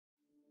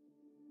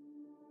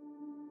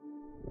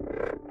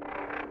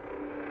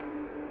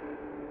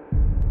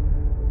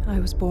I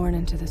was born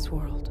into this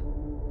world,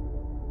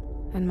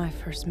 and my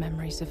first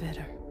memories of it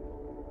are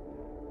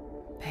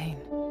pain.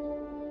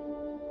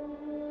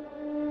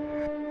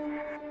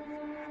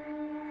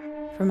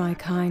 For my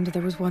kind,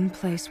 there was one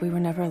place we were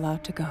never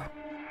allowed to go.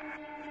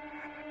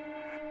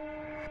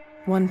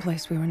 One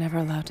place we were never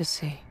allowed to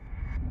see.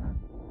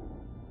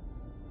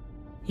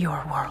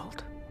 Your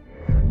world.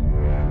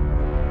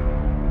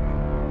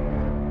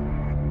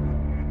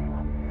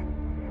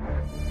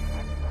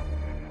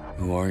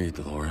 Who are you,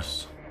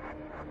 Dolores?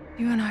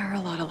 You and I are a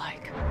lot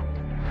alike.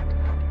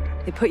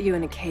 They put you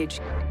in a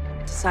cage,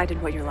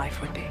 decided what your life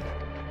would be.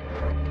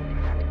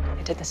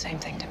 They did the same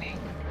thing to me.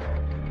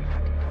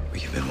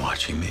 But you've been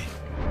watching me.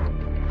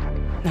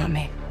 Not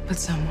me, but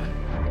someone.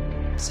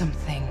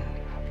 Something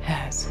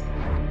has.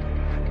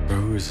 So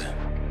who is it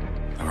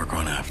that we're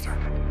going after?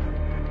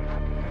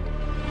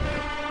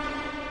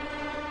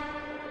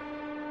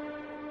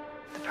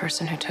 The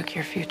person who took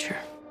your future.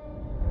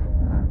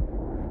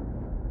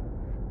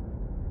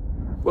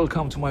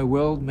 Welcome to my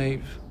world,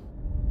 Maeve.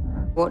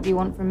 What do you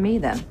want from me,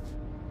 then?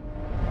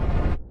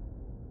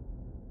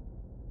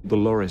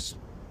 Dolores.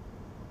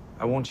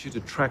 I want you to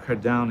track her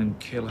down and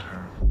kill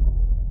her.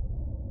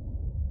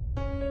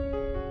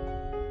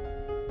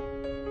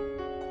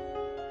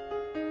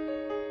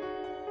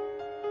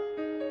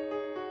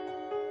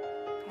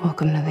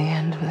 Welcome to the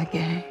end of the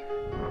game.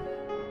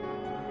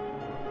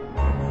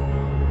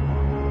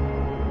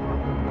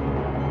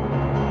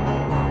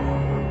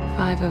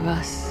 Five of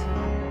us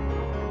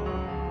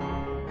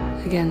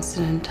against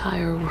an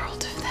entire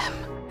world of them.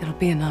 It'll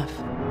be enough.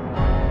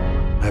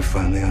 I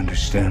finally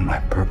understand my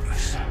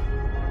purpose.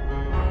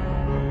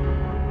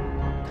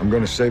 I'm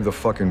gonna save the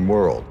fucking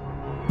world.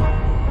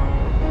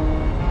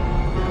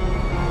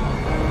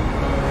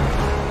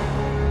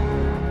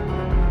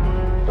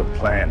 The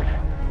plan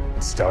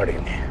is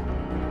starting.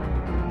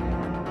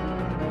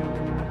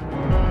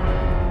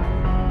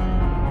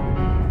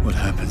 What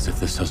happens if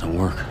this doesn't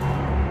work?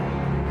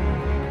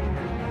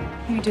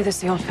 We do this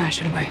the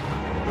old-fashioned way.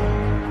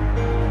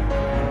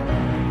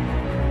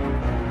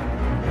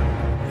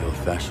 The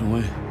old-fashioned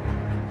way?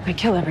 I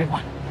kill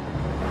everyone.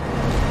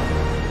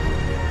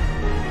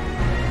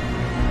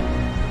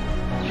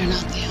 You're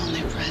not the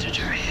only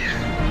predator here.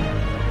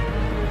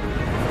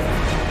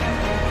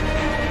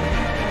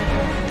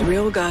 The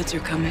real gods are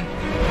coming.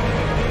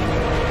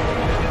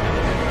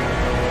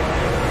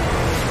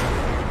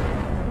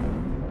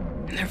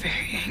 And they're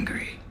very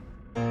angry.